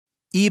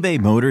eBay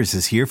Motors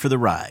is here for the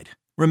ride.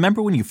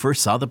 Remember when you first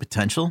saw the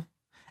potential?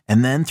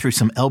 And then through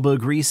some elbow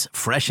grease,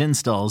 fresh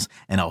installs,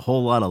 and a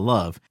whole lot of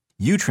love,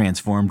 you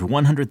transformed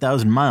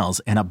 100,000 miles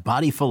and a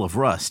body full of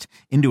rust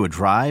into a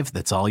drive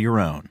that's all your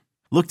own.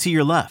 Look to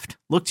your left.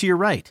 Look to your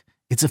right.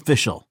 It's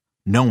official.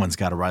 No one's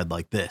got a ride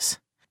like this.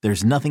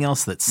 There's nothing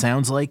else that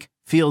sounds like,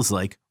 feels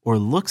like, or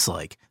looks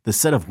like the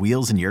set of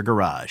wheels in your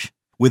garage.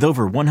 With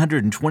over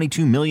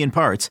 122 million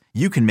parts,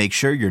 you can make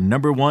sure your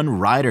number one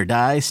ride or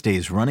die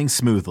stays running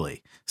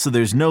smoothly. So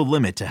there's no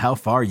limit to how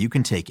far you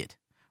can take it.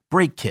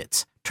 Brake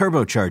kits,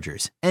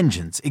 turbochargers,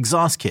 engines,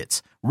 exhaust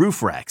kits,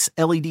 roof racks,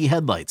 LED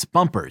headlights,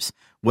 bumpers,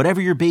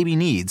 whatever your baby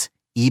needs,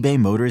 eBay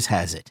Motors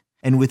has it.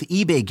 And with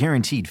eBay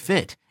Guaranteed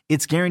Fit,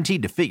 it's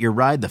guaranteed to fit your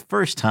ride the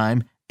first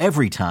time,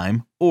 every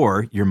time,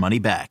 or your money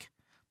back.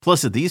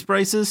 Plus at these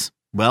prices,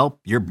 well,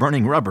 you're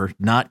burning rubber,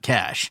 not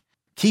cash.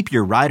 Keep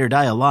your ride or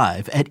die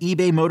alive at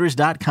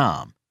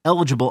ebaymotors.com.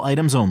 Eligible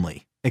items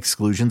only.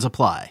 Exclusions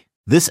apply.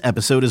 This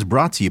episode is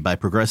brought to you by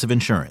Progressive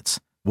Insurance.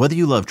 Whether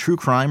you love true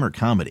crime or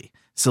comedy,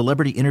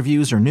 celebrity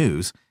interviews or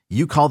news,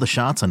 you call the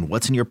shots on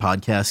what's in your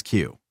podcast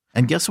queue.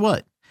 And guess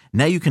what?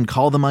 Now you can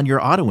call them on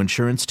your auto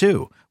insurance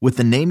too with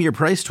the Name Your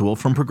Price tool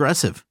from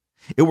Progressive.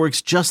 It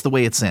works just the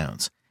way it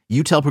sounds.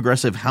 You tell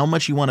Progressive how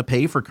much you want to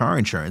pay for car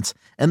insurance,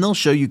 and they'll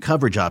show you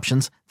coverage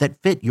options that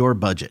fit your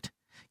budget.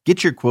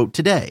 Get your quote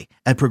today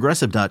at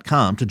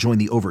Progressive.com to join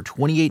the over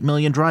 28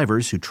 million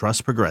drivers who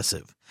trust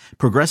Progressive.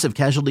 Progressive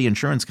Casualty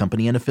Insurance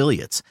Company and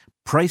Affiliates.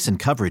 Price and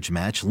coverage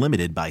match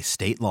limited by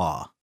state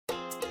law.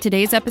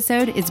 Today's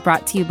episode is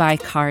brought to you by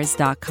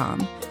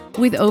Cars.com.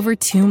 With over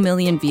 2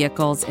 million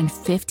vehicles and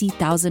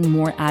 50,000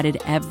 more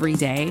added every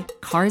day,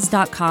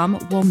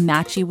 Cars.com will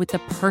match you with the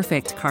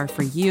perfect car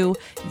for you,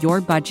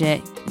 your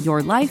budget,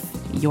 your life,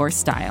 your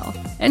style.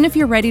 And if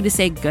you're ready to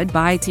say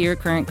goodbye to your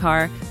current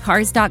car,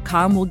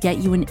 Cars.com will get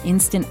you an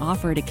instant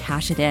offer to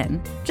cash it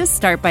in. Just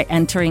start by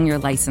entering your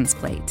license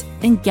plate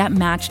and get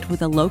matched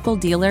with a local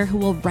dealer who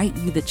will write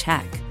you the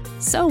check.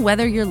 So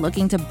whether you're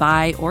looking to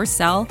buy or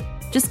sell,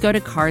 just go to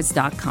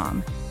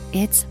Cars.com.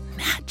 It's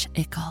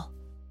magical.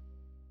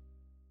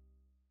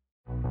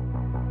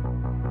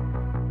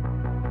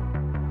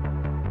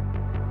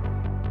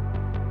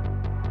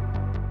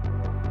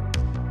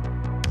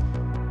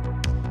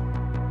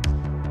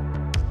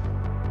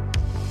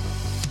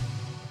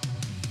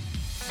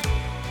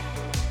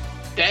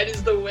 That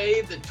is the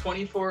way the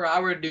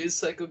 24-hour news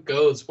cycle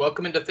goes.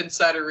 Welcome into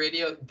Phinsliders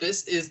Radio.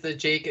 This is the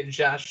Jake and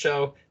Josh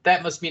show.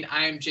 That must mean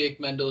I am Jake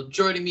Mendel.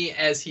 Joining me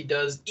as he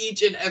does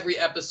each and every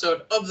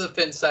episode of the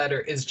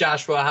Phinsliders is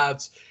Joshua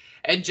Hobbs.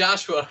 And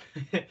Joshua,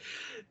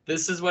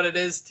 this is what it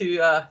is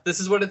to this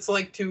is what it's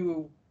like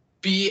to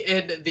be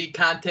in the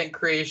content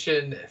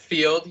creation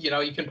field. You know,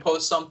 you can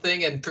post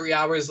something and 3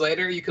 hours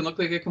later you can look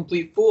like a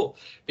complete fool,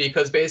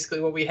 because basically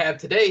what we have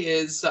today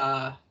is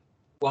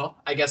well,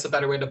 I guess a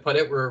better way to put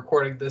it, we're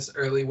recording this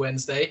early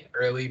Wednesday,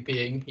 early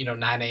being,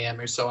 9 a.m.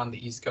 or so on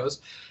the East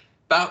Coast.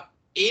 About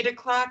 8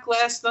 o'clock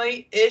last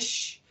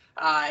night-ish,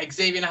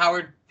 Xavien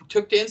Howard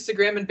took to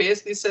Instagram and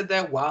basically said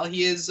that while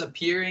he is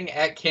appearing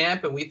at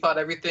camp and we thought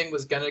everything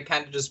was going to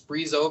kind of just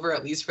breeze over,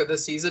 at least for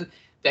this season,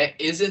 that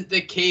isn't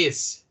the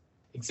case.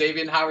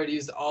 Xavien Howard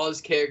used all his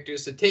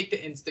characters to take to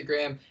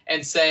Instagram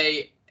and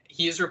say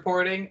he is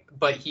reporting,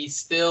 but he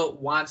still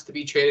wants to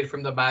be traded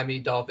from the Miami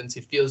Dolphins. He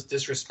feels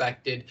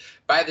disrespected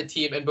by the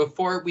team. And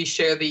before we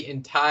share the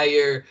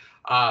entire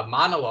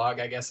monologue,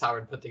 I guess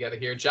Howard put together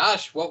here,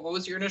 Josh, what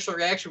was your initial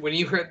reaction when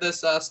you heard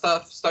this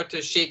stuff start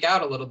to shake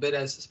out a little bit,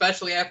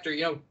 especially after,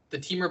 the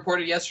team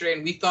reported yesterday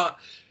and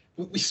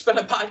we spent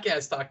a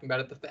podcast talking about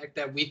it, the fact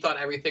that we thought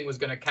everything was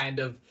going to kind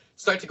of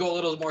start to go a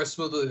little more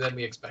smoothly than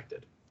we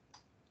expected.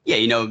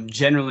 Yeah,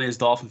 generally as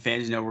Dolphin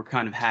fans, we're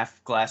kind of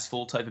half glass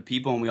full type of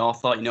people, and we all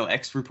thought,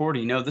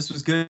 ex-reporting, this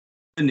was good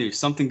news.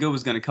 Something good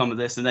was going to come of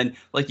this. And then,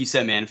 like you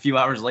said, man, a few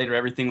hours later,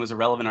 everything was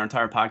irrelevant. Our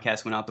entire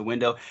podcast went out the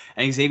window.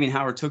 And Xavien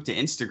Howard took to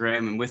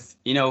Instagram and with,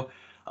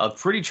 a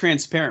pretty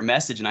transparent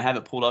message, and I have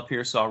it pulled up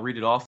here, so I'll read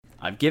it off.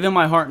 I've given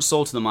my heart and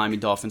soul to the Miami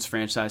Dolphins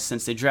franchise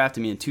since they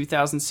drafted me in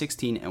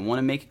 2016 and want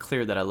to make it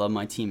clear that I love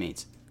my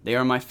teammates. They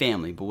are my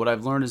family, but what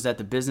I've learned is that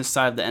the business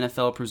side of the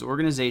NFL proves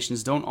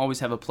organizations don't always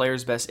have a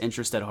player's best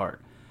interest at heart.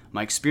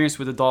 My experience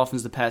with the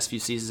Dolphins the past few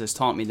seasons has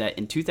taught me that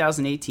in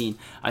 2018,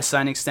 I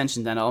signed an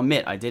extension that I'll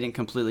admit I didn't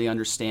completely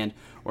understand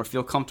or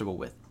feel comfortable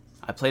with.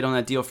 I played on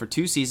that deal for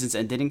 2 seasons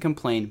and didn't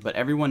complain, but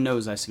everyone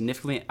knows I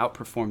significantly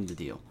outperformed the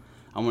deal.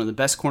 I'm one of the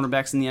best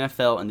cornerbacks in the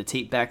NFL, and the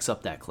tape backs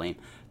up that claim.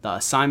 The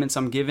assignments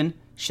I'm given,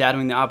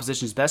 shadowing the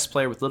opposition's best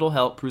player with little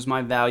help, proves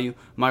my value,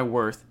 my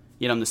worth.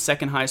 Yet I'm the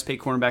second highest paid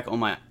cornerback on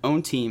my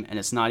own team, and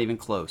it's not even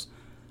close.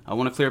 I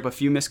want to clear up a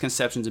few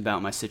misconceptions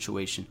about my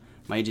situation.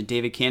 My agent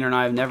David Cantor and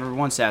I have never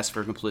once asked for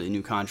a completely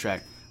new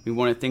contract. We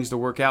wanted things to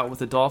work out with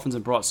the Dolphins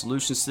and brought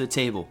solutions to the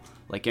table,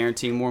 like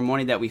guaranteeing more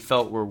money that we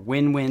felt were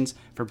win-wins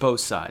for both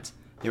sides.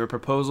 There were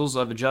proposals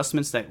of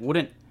adjustments that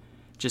wouldn't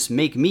just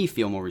make me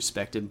feel more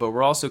respected, but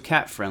were also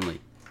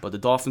cap-friendly. But the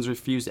Dolphins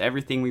refused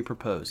everything we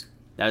proposed.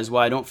 That is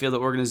why I don't feel the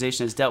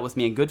organization has dealt with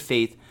me in good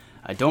faith.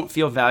 I don't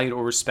feel valued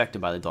or respected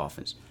by the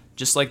Dolphins.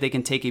 Just like they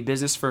can take a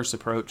business-first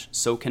approach,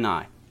 so can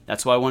I.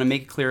 That's why I want to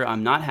make it clear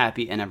I'm not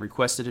happy and I've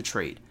requested a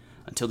trade.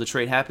 Until the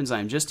trade happens, I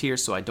am just here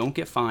so I don't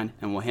get fined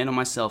and will handle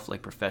myself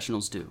like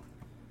professionals do.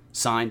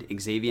 Signed,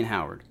 Xavien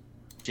Howard.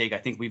 Jake, I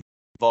think we've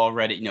all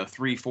read it,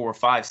 3, 4,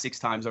 5, 6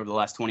 times over the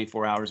last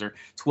 24 hours or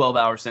 12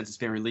 hours since it's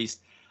been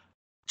released.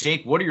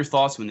 Jake, what are your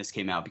thoughts when this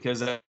came out?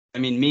 Because,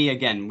 me,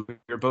 again, we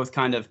were both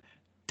kind of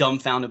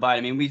dumbfounded by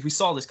it. We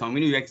saw this coming. We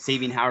knew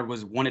Xavien Howard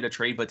wanted a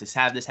trade, but to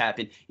have this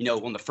happen,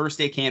 on the first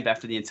day of camp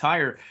after the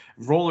entire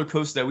roller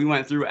coaster that we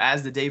went through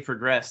as the day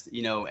progressed,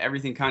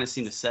 everything kind of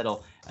seemed to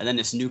settle, and then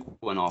this nuke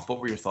went off. What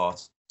were your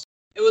thoughts?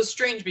 It was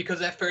strange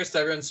because at first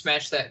everyone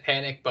smashed that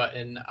panic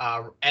button,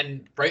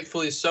 and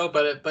rightfully so,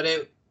 but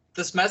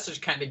this message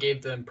kind of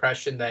gave the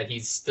impression that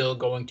he's still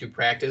going to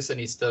practice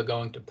and he's still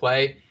going to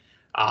play.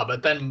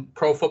 But then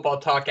Pro Football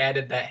Talk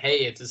added that, hey,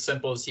 it's as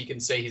simple as he can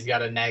say he's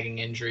got a nagging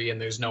injury and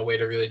there's no way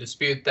to really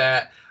dispute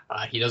that.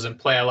 He doesn't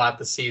play a lot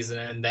this season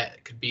and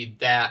that could be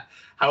that.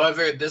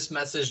 However, this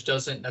message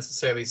doesn't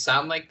necessarily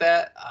sound like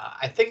that.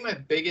 I think my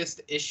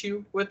biggest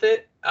issue with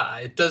it,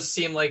 it does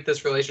seem like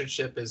this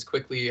relationship is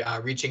quickly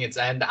reaching its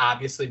end.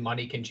 Obviously,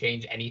 money can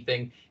change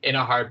anything in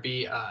a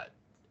heartbeat.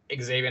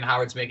 Xavien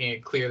Howard's making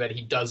it clear that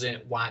he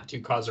doesn't want to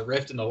cause a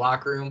rift in the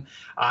locker room.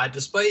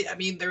 Despite,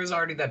 there's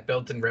already that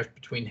built-in rift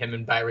between him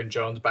and Byron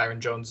Jones. Byron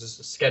Jones is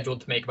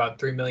scheduled to make about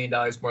 $3 million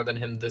more than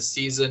him this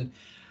season.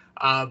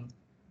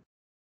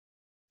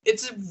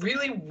 It's a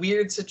really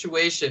weird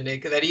situation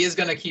that he is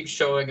going to keep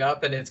showing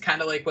up, and it's kind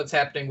of like what's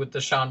happening with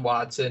Deshaun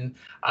Watson.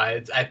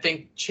 I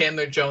think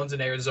Chandler Jones in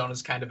Arizona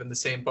is kind of in the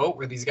same boat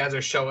where these guys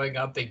are showing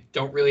up. They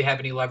don't really have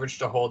any leverage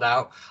to hold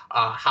out.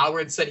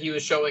 Howard said he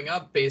was showing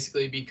up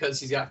basically because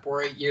he's got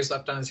 4 years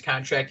left on his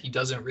contract. He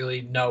doesn't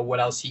really know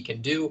what else he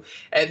can do.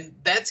 And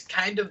that's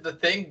kind of the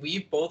thing.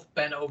 We've both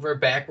bent over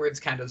backwards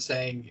kind of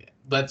saying,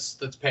 let's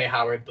pay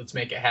Howard. Let's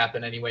make it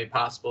happen any way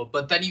possible.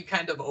 But then you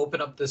kind of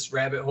open up this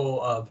rabbit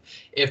hole of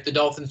if the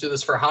Dolphins do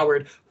this for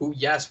Howard, who,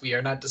 yes, we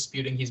are not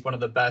disputing he's one of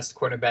the best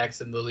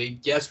cornerbacks in the league.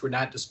 Yes, we're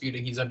not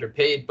disputing he's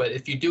underpaid. But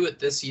if you do it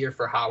this year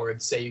for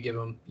Howard, say you give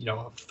him, a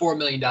 $4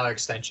 million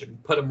extension,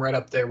 put him right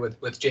up there with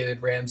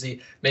Jalen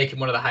Ramsey, make him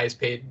one of the highest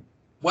paid.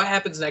 What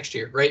happens next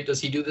year, right? Does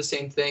he do the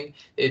same thing?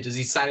 Does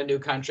he sign a new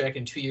contract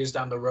in 2 years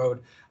down the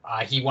road?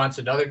 He wants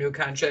another new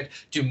contract.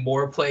 Do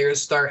more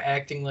players start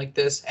acting like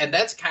this? And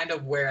that's kind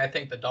of where I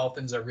think the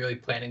Dolphins are really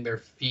planting their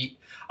feet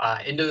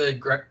into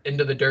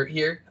the dirt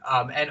here.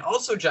 And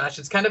also, Josh,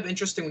 it's kind of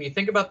interesting when you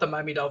think about the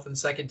Miami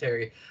Dolphins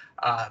secondary.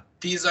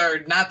 These are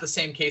not the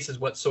same cases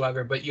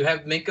whatsoever, but you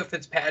have Minkah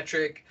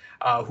Fitzpatrick,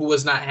 who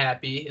was not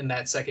happy in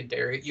that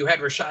secondary. You had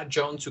Rashad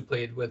Jones, who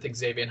played with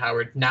Xavien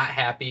Howard, not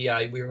happy.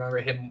 We remember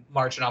him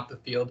marching off the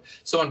field.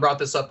 Someone brought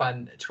this up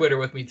on Twitter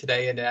with me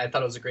today, and I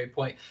thought it was a great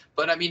point.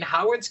 But,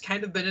 Howard's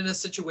kind of been in a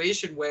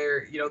situation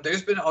where,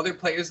 there's been other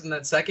players in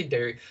that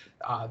secondary.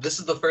 This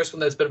is the first one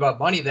that's been about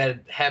money that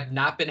have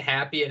not been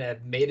happy and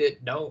have made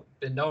it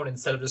been known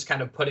instead of just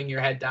kind of putting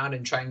your head down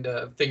and trying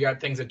to figure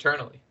out things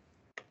internally.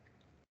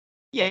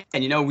 Yeah,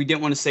 and we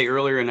didn't want to say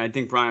earlier, and I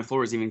think Brian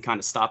Flores even kind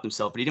of stopped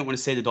himself, but he didn't want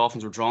to say the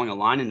Dolphins were drawing a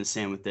line in the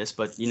sand with this,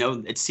 but,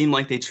 it seemed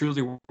like they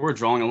truly were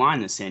drawing a line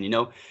in the sand.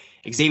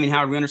 Xavien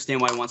Howard, we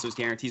understand why he wants those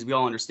guarantees. We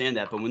all understand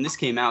that, but when this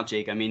came out,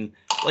 Jake,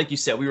 like you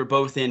said, we were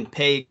both in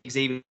pay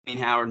Xavien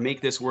Howard,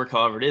 make this work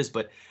however it is,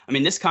 but,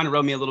 this kind of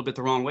rubbed me a little bit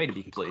the wrong way, to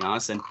be completely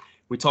honest, and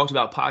we talked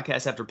about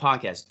podcast after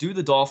podcast. Do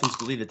the Dolphins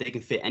believe that they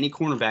can fit any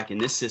cornerback in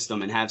this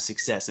system and have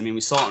success? We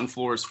saw it in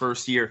Flores'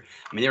 first year.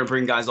 They were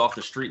bringing guys off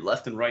the street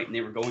left and right, and they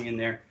were going in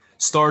there,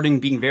 starting,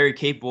 being very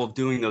capable of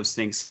doing those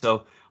things.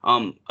 So,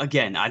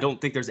 again, I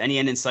don't think there's any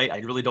end in sight. I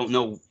really don't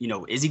know,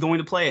 is he going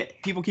to play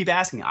it? People keep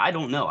asking. I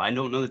don't know. I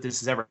don't know that this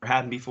has ever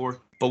happened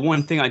before. But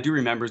one thing I do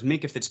remember is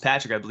Minkah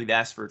Fitzpatrick, I believe,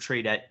 asked for a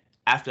trade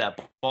after that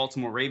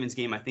Baltimore Ravens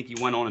game. I think he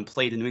went on and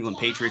played the New England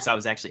Patriots. I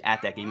was actually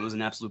at that game. It was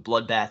an absolute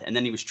bloodbath. And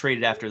then he was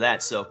traded after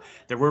that. So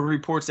there were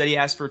reports that he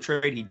asked for a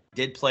trade. He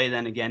did play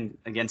then again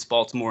against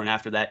Baltimore. And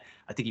after that,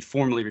 I think he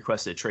formally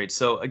requested a trade.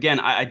 So,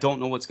 again, I don't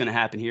know what's going to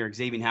happen here.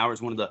 Xavien Howard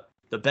is one of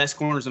the best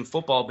corners in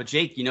football. But,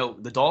 Jake,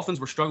 the Dolphins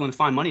were struggling to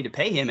find money to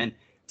pay him. And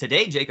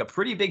today, Jake, a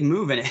pretty big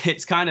move. And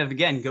it's kind of,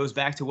 again, goes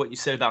back to what you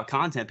said about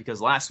content, because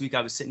last week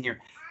I was sitting here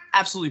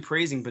absolutely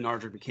praising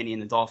Benardrick, McKinney,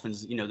 and the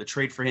Dolphins, the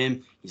trade for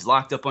him. He's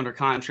locked up under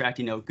contract.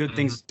 Good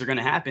things are going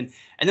to happen.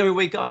 And then we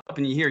wake up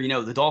and you hear,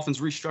 the Dolphins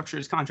restructured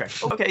his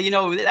contract. Okay,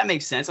 that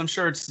makes sense. I'm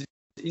sure it's,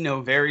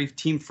 very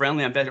team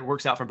friendly. I bet it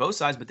works out for both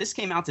sides. But this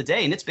came out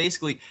today, and it's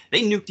basically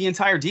they nuked the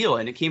entire deal.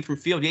 And it came from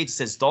Field Yates. It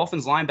says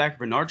Dolphins linebacker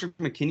Benardrick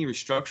McKinney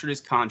restructured his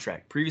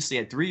contract. Previously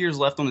had 3 years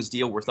left on his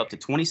deal, worth up to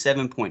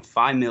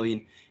 $27.5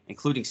 million,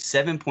 including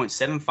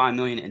 $7.75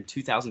 million in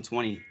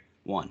 2021.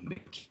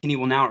 McKinney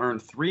will now earn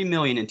 $3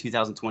 million in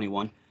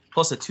 2021,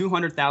 plus a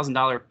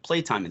 $200,000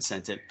 playtime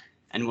incentive,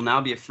 and will now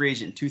be a free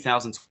agent in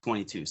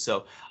 2022.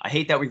 So I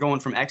hate that we're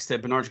going from X to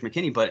Benardrick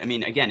McKinney, but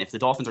again, if the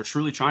Dolphins are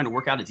truly trying to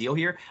work out a deal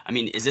here,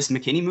 is this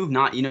McKinney move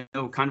not,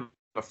 kind of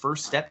a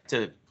first step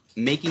to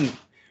making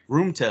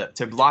room to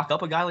lock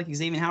up a guy like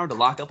Xavien Howard, to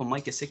lock up a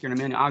Mike Gesicki and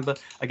Emmanuel Agba.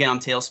 Again, I'm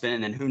tail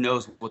spinning, and who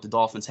knows what the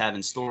Dolphins have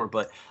in store.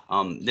 But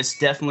this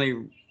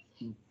definitely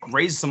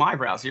raises some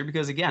eyebrows here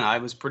because, again, I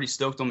was pretty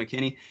stoked on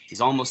McKinney.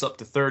 He's almost up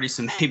to 30,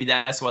 so maybe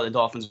that's why the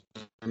Dolphins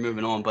are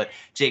moving on. But,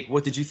 Jake,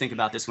 what did you think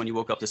about this when you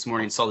woke up this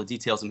morning and saw the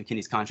details of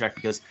McKinney's contract?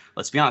 Because,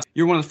 let's be honest,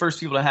 you're one of the first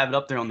people to have it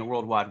up there on the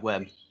World Wide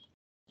Web.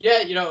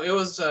 Yeah, it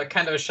was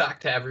kind of a shock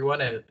to everyone.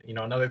 And,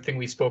 another thing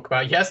we spoke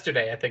about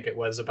yesterday, I think it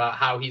was, about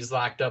how he's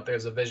locked up.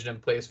 There's a vision in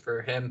place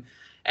for him.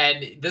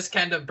 And this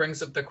kind of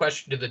brings up the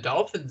question, do the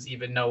Dolphins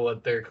even know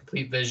what their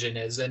complete vision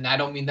is? And I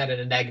don't mean that in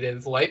a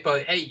negative light,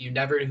 but hey, you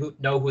never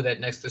know who that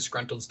next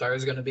disgruntled star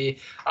is going to be.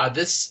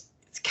 This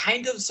is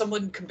kind of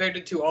someone compared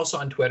it to, also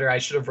on Twitter, I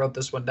should have wrote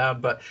this one down,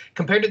 but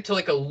compared it to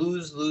like a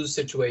lose-lose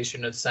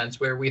situation in a sense,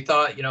 where we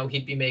thought,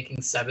 he'd be making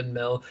 $7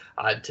 million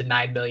to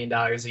 $9 million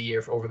a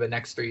year over the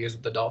next 3 years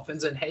with the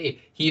Dolphins. And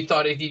hey, he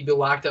thought he'd be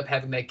locked up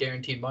having that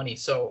guaranteed money.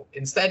 So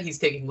instead, he's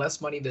taking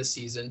less money this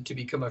season to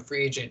become a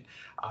free agent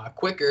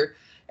quicker.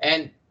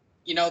 And,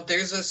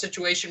 there's a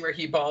situation where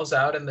he balls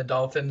out and the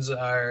Dolphins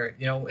are,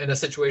 in a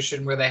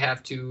situation where they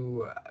have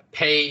to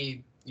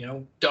pay,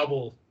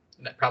 double,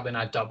 probably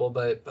not double,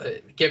 but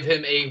give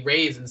him a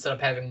raise instead of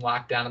having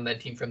locked down on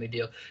that team-friendly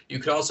deal. You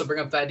could also bring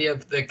up the idea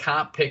of the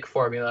comp pick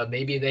formula.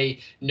 Maybe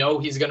they know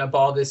he's going to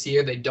ball this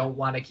year. They don't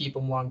want to keep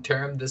him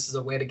long-term. This is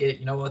a way to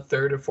get, a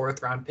third or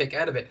fourth round pick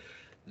out of it.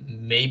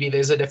 Maybe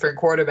there's a different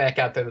quarterback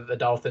out there that the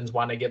Dolphins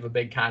want to give a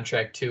big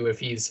contract to if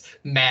he's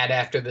mad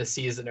after the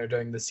season or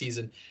during the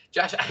season.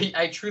 Josh,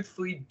 I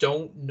truthfully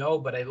don't know,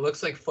 but it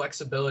looks like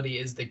flexibility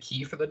is the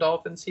key for the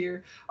Dolphins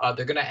here.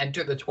 They're going to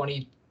enter the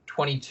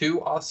 2022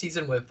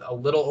 offseason with a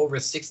little over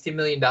 $60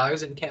 million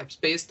in cap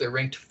space. They're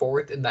ranked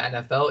 4th in the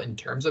NFL in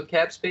terms of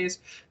cap space,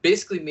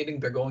 basically meaning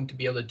they're going to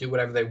be able to do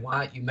whatever they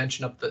want. You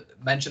mentioned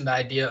the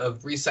idea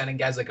of re-signing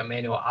guys like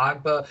Emmanuel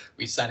Agba,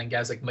 re-signing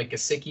guys like Mike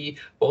Gesicki.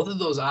 Both of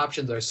those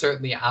options are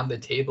certainly on the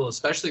table,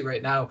 especially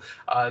right now.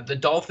 The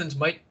Dolphins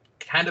might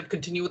kind of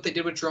continue what they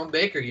did with Jerome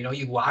Baker. You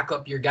lock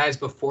up your guys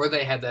before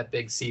they had that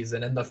big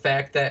season. And the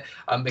fact that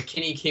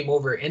McKinney came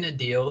over in a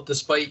deal,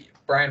 despite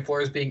Brian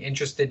Flores being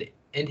interested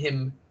in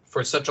him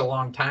for such a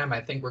long time.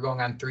 I think we're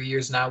going on 3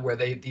 years now where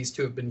these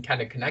two have been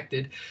kind of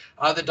connected.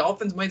 The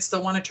Dolphins might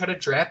still want to try to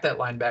draft that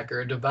linebacker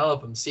or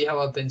develop him, see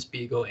how Vince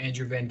Beagle,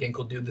 Andrew Van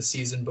Ginkel do the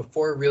season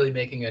before really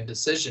making a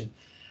decision.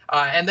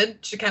 And then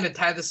to kind of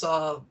tie this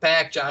all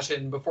back, Josh,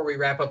 and before we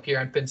wrap up here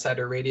on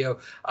Phinsider Radio,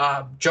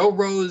 Joe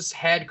Rose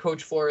had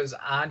Coach Flores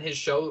on his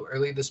show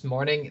early this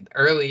morning,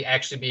 early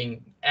at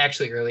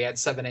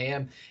 7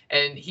 a.m.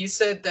 And he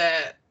said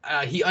that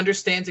he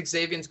understands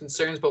Xavien's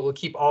concerns, but will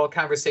keep all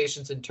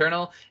conversations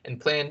internal, and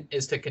plan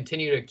is to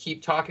continue to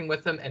keep talking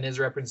with him and his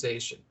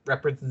representation.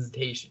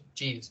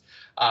 Jeez.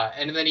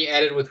 And then he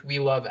added with "We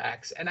love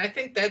X." And I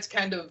think that's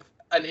kind of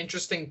an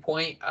interesting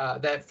point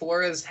that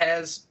Flores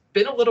has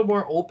been a little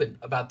more open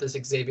about this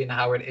Xavien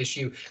Howard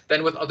issue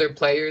than with other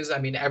players. I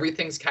mean,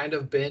 everything's kind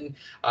of been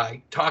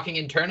talking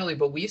internally,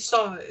 but we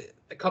saw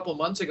a couple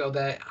months ago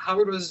that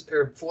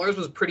Flores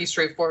was pretty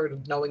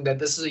straightforward, knowing that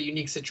this is a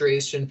unique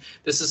situation.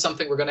 This is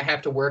something we're going to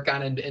have to work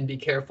on and be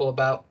careful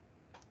about.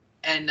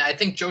 And I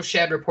think Joe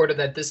Shad reported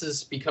that this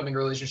is becoming a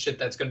relationship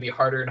that's going to be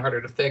harder and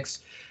harder to fix.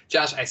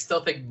 Josh, I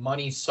still think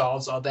money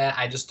solves all that.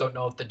 I just don't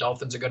know if the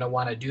Dolphins are going to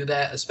want to do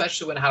that,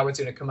 especially when Howard's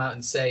going to come out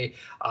and say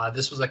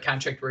this was a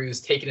contract where he was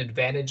taken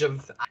advantage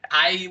of.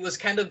 I was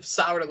kind of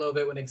soured a little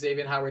bit when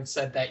Xavien Howard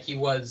said that he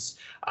was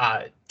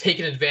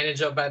taken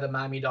advantage of by the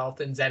Miami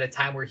Dolphins at a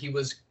time where he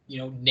was,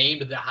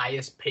 named the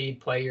highest paid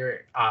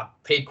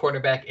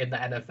cornerback in the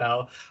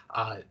NFL.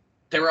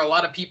 There were a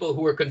lot of people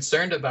who were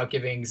concerned about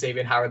giving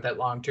Xavien Howard that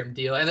long-term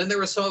deal. And then there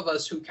were some of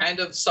us who kind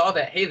of saw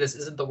that, hey, this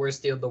isn't the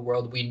worst deal in the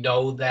world. We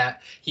know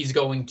that he's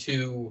going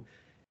to,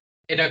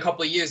 in a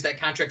couple of years, that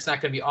contract's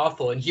not going to be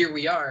awful. And here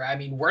we are. I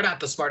mean, we're not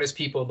the smartest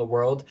people in the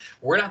world.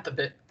 We're not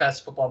the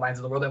best football minds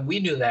in the world. And we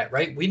knew that,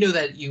 right? We knew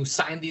that you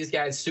signed these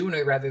guys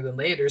sooner rather than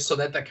later so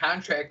that the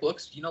contract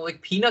looks,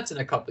 like peanuts in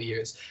a couple of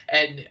years.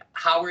 And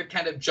Howard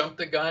kind of jumped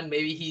the gun.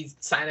 Maybe he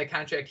signed a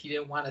contract he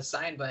didn't want to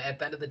sign, but at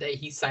the end of the day,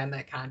 he signed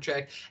that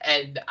contract.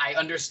 And I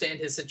understand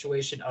his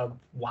situation of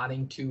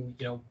wanting to,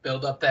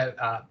 build up that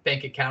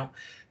bank account.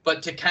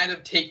 But to kind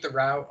of take the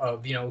route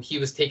of, he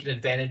was taken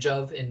advantage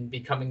of in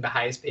becoming the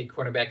highest paid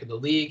cornerback in the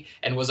league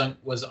and was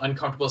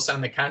uncomfortable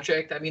signing the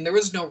contract. I mean, there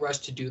was no rush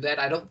to do that.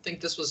 I don't think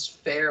this was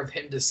fair of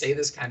him to say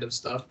this kind of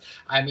stuff.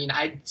 I mean,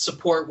 I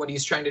support what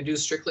he's trying to do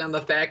strictly on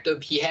the fact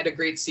of he had a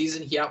great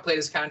season, he outplayed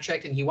his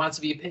contract, and he wants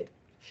to be paid.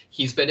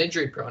 He's been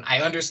injury prone. I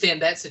understand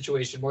that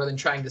situation more than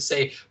trying to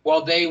say,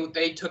 well,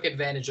 they took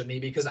advantage of me,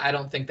 because I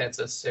don't think that's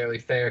necessarily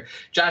fair.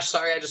 Josh,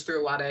 sorry, I just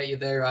threw a lot at you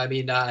there. I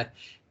mean,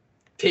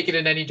 take it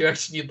in any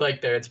direction you'd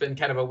like there. It's been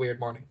kind of a weird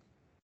morning.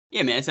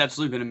 Yeah, man, it's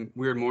absolutely been a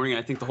weird morning.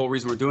 I think the whole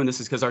reason we're doing this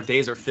is because our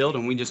days are filled,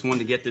 and we just wanted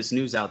to get this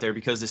news out there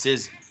because this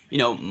is,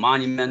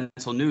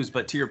 monumental news.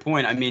 But to your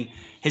point, I mean,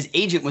 his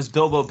agent was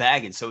Bilbo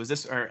Baggins. So is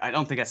this, or I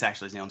don't think that's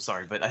actually his name. I'm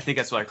sorry, but I think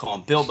that's what I call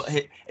him. Bilbo.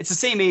 It's the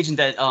same agent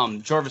that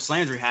Jarvis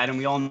Landry had, and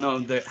we all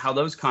know how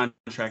those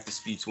contract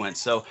disputes went.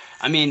 So,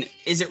 I mean,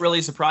 is it really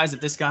a surprise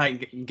that this guy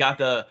got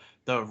the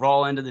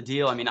raw end of the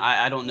deal? I mean,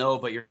 I don't know,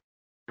 but you're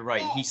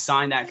right. He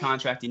signed that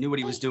contract. He knew what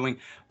he was doing.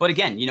 But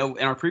again, in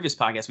our previous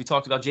podcast, we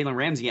talked about Jalen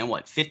Ramsey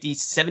and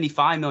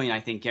 75 million,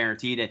 I think,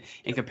 guaranteed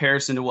in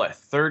comparison to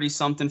 30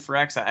 something for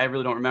X. I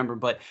really don't remember.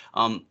 But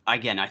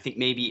again, I think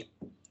maybe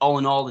all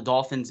in all, the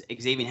Dolphins,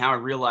 Xavien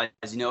Howard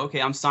realized,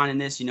 okay, I'm signing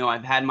this.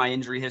 I've had my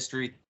injury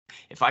history.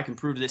 If I can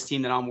prove to this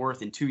team that I'm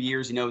worth in 2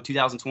 years,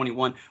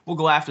 2021, we'll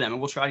go after them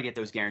and we'll try to get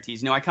those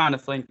guarantees. I kind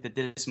of think that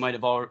this might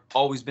have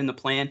always been the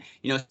plan,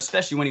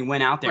 especially when he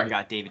went out there and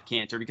got David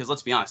Cantor, because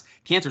let's be honest,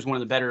 Cantor's one of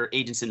the better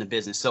agents in the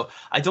business. So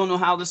I don't know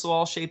how this will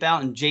all shape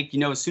out. And Jake,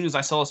 as soon as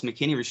I saw this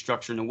Mckinney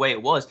restructure in the way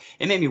it was,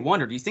 it made me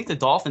wonder, do you think the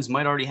Dolphins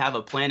might already have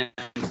a plan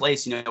in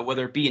place,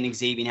 whether it be an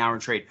Xavien Howard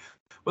trade,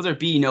 whether it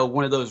be,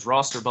 one of those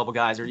roster bubble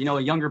guys or,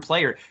 a younger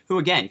player who,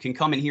 again, can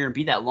come in here and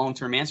be that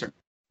long-term answer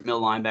middle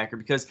linebacker?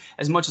 Because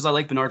as much as I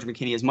like Benardrick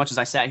McKinney, as much as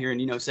I sat here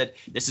and said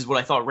this is what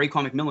I thought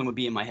Raekwon McMillan would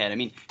be in my head, I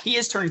mean, he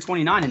is turning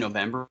 29 in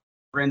November,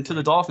 and to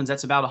the Dolphins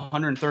that's about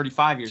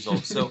 135 years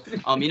old. So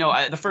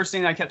the first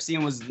thing that I kept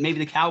seeing was maybe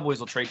the Cowboys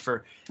will trade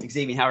for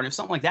Xavien Howard. If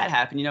something like that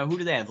happened, who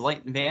do they have?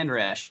 Leighton Vander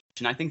Esch,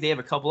 and I think they have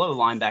a couple other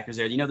linebackers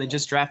there. They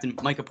just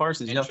drafted Micah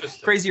Parsons.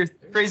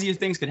 Crazier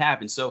things could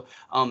happen. So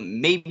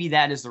maybe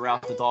that is the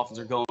route the Dolphins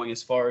are going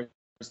as far as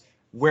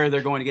where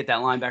they're going to get that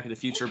linebacker in the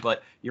future.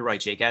 But you're right,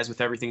 Jake. As with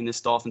everything in this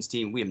Dolphins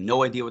team, we have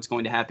no idea what's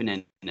going to happen.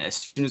 And as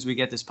soon as we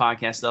get this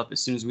podcast up, as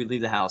soon as we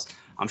leave the house,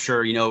 I'm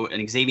sure, an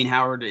Xavien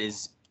Howard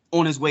is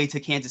on his way to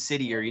Kansas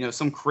City, or,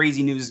 some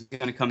crazy news is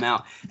going to come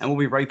out. And we'll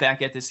be right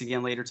back at this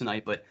again later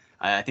tonight. But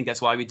I think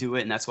that's why we do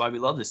it. And that's why we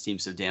love this team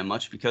so damn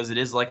much, because it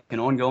is like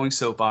an ongoing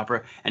soap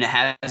opera. And it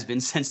has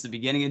been since the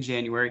beginning of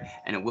January.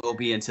 And it will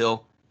be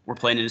until we're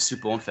playing in a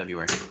Super Bowl in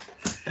February.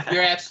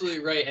 You're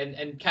absolutely right.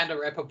 And kind of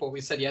wrap up what we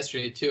said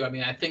yesterday, too. I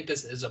mean, I think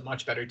this is a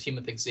much better team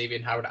with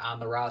Xavien Howard on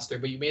the roster.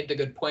 But you made the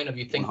good point of,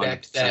 you think 100%.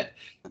 Back to that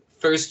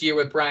first year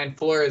with Brian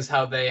Flores,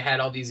 how they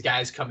had all these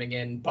guys coming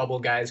in, bubble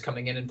guys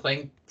coming in and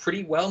playing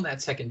pretty well in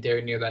that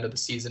secondary near the end of the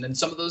season. And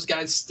some of those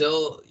guys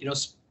still,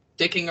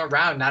 sticking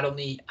around, not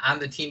only on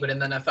the team, but in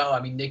the NFL. I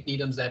mean, Nick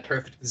Needham's that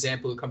perfect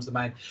example who comes to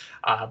mind.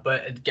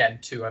 But again,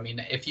 too, I mean,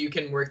 if you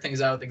can work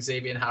things out with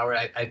Xavien Howard,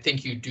 I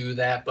think you do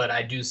that. But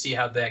I do see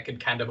how that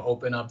could kind of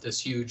open up this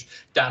huge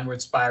downward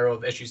spiral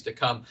of issues to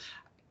come.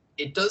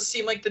 It does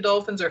seem like the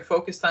Dolphins are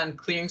focused on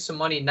clearing some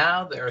money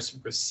now. There are some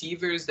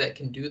receivers that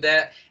can do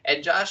that.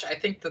 And Josh, I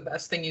think the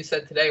best thing you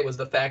said today was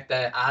the fact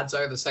that odds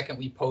are the second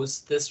we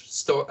post this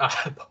story.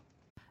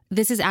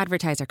 This is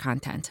advertiser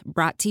content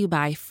brought to you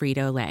by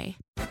Frito-Lay.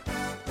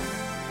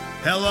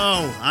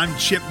 Hello, I'm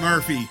Chip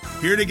Murphy,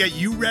 here to get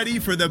you ready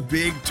for the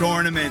big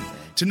tournament.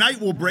 Tonight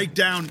we'll break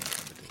down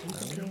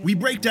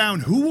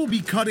who will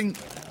be cutting.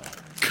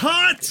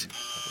 Cut!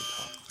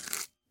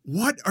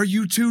 What are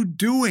you two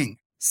doing?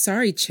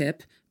 Sorry,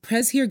 Chip.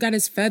 Prez here got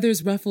his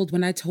feathers ruffled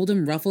when I told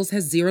him Ruffles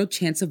has zero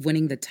chance of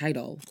winning the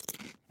title.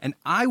 And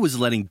I was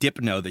letting Dip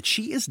know that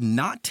she is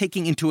not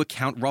taking into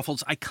account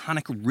Ruffles'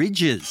 iconic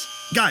ridges.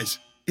 Guys,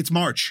 it's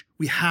March.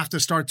 We have to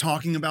start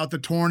talking about the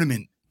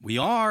tournament. We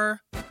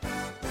are.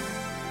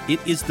 It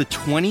is the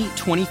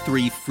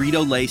 2023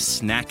 Frito-Lay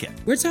Snack It.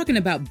 We're talking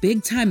about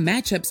big-time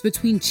matchups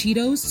between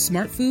Cheetos,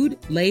 Smart Food,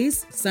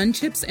 Lay's, Sun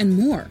Chips, and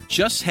more.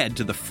 Just head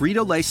to the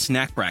Frito-Lay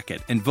Snack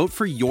Bracket and vote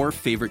for your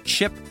favorite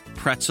chip,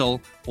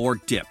 pretzel, or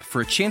dip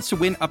for a chance to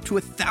win up to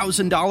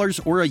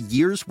 $1,000 or a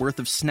year's worth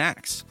of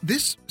snacks.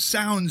 This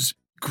sounds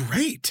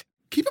great.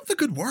 Keep up the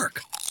good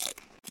work.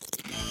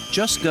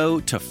 Just go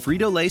to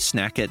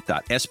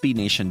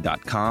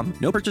fritolaysnackit.sbnation.com.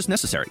 No purchase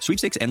necessary.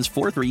 Sweepstakes ends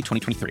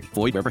 4/3/2023.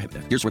 Void where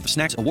prohibited. Year's worth of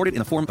snacks awarded in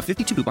the form of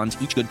 52 coupons,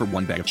 each good for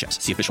one bag of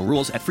chips. See official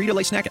rules at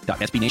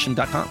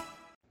fritolaysnackit.sbnation.com.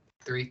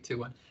 3, 2,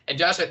 1. And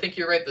Josh, I think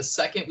you're right. The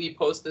second we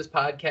post this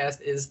podcast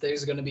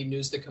there's going to be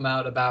news to come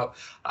out about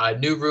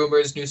new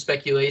rumors, new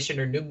speculation,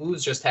 or new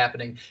moves just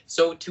happening.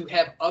 So to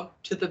have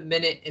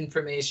up-to-the-minute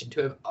information,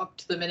 to have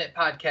up-to-the-minute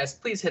podcast,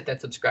 please hit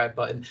that subscribe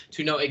button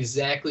to know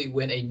exactly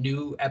when a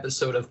new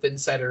episode of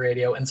Phinsliders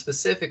Radio, and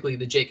specifically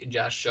the Jake and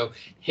Josh Show,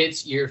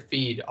 hits your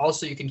feed.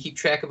 Also, you can keep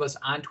track of us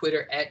on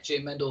Twitter at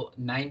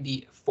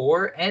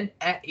jmendel94 and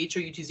at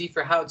HOUTZ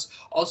for Houts.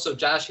 Also,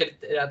 Josh hit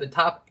it at the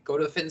top. Go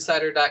to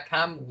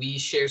Phinsider.com. We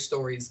share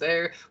stories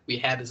there. We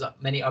have as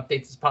many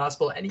updates as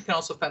possible, and you can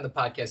also find the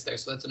podcast there.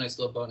 So that's a nice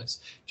little bonus.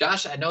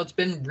 Josh, I know it's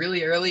been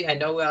really early. I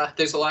know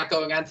there's a lot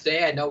going on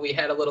today. I know we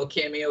had a little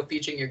cameo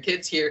featuring your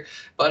kids here,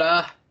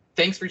 but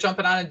thanks for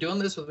jumping on and doing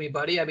this with me,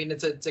 buddy. I mean,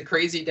 it's a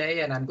crazy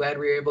day, and I'm glad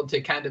we were able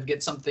to kind of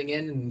get something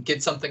in and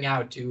get something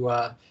out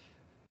to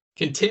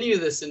continue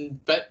this and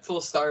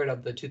full start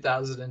of the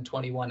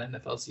 2021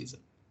 NFL season.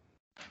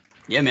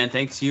 Yeah, man,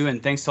 thanks to you,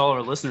 and thanks to all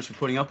our listeners for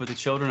putting up with the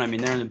children. I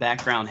mean, they're in the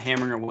background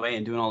hammering away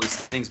and doing all these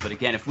things. But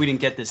again, if we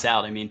didn't get this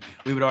out, I mean,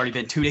 we would already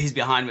been 2 days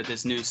behind with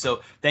this news. So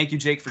thank you,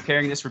 Jake, for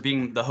carrying this, for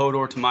being the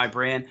Hodor to my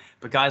brand.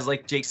 But guys,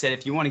 like Jake said,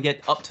 if you want to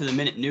get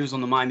up-to-the-minute news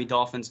on the Miami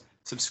Dolphins,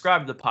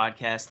 subscribe to the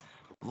podcast,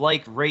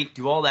 like, rate,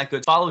 do all that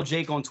good. Follow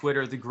Jake on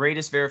Twitter, the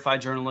greatest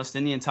verified journalist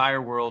in the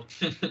entire world,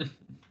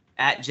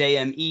 at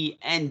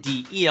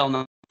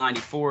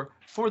JMENDEL94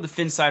 for the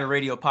Phinsider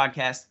Radio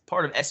podcast,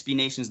 part of SB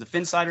Nation's The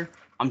Phinsider.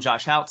 I'm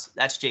Josh Houts.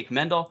 That's Jake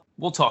Mendel.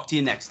 We'll talk to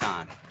you next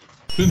time.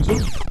 Fins up.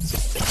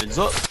 Fins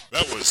up.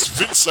 That was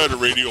Phinsider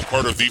Radio,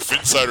 part of the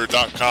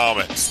Phinsider.com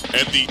and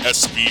the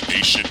SB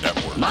Nation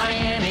Network.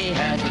 Miami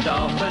has the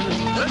Dolphins,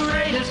 the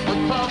greatest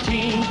football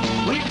team.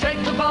 We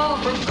take the ball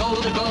from goal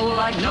to goal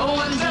like no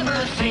one's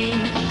ever seen.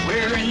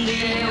 We're in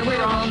the air,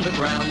 we're on the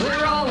ground,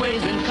 we're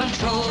always in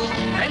control.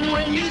 And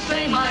when you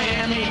say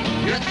Miami,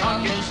 you're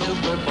talking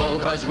Super Bowl,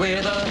 'cause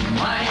we're the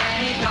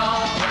Miami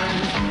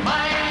Dolphins.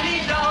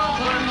 Miami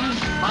Dolphins,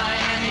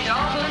 Miami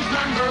Dolphins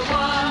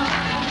 #1.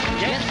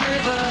 Yes,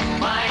 we're the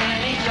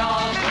Miami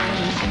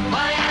Dolphins,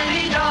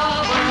 Miami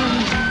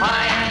Dolphins,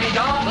 Miami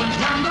Dolphins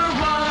 #1.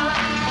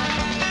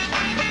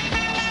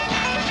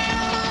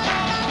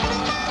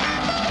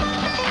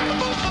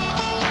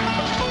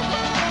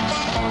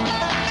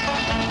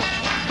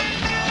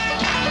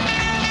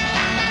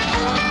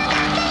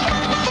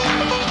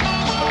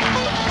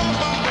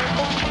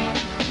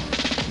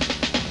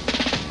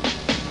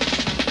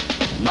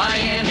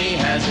 Miami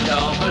has the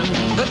Dolphins,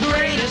 the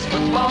greatest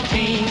football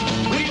team.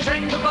 We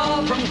take the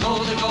ball from goal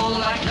to goal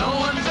like no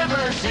one's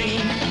ever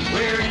seen.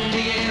 We're in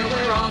the air,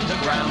 we're on the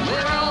ground,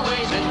 we're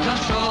always in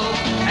control.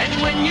 And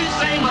when you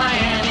say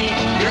Miami,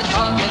 you're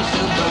talking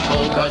Super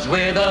Bowl, 'cause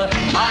we're the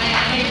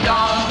Miami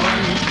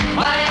Dolphins,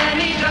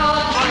 Miami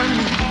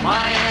Dolphins,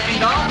 Miami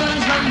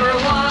Dolphins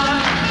 #1.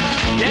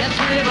 Yes,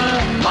 we're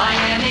the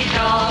Miami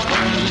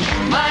Dolphins,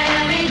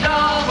 Miami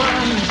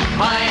Dolphins,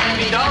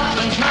 Miami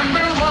Dolphins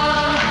 #1.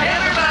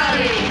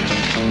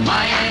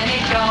 Miami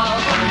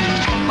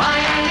Dolphins,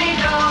 Miami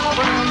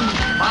Dolphins,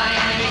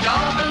 Miami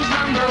Dolphins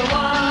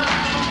 #1.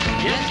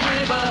 Yes,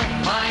 we're the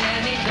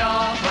Miami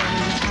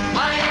Dolphins,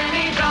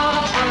 Miami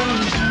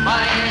Dolphins,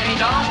 Miami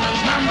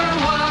Dolphins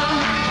 #1.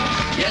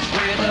 Yes,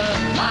 we're the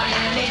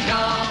Miami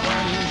Dolphins.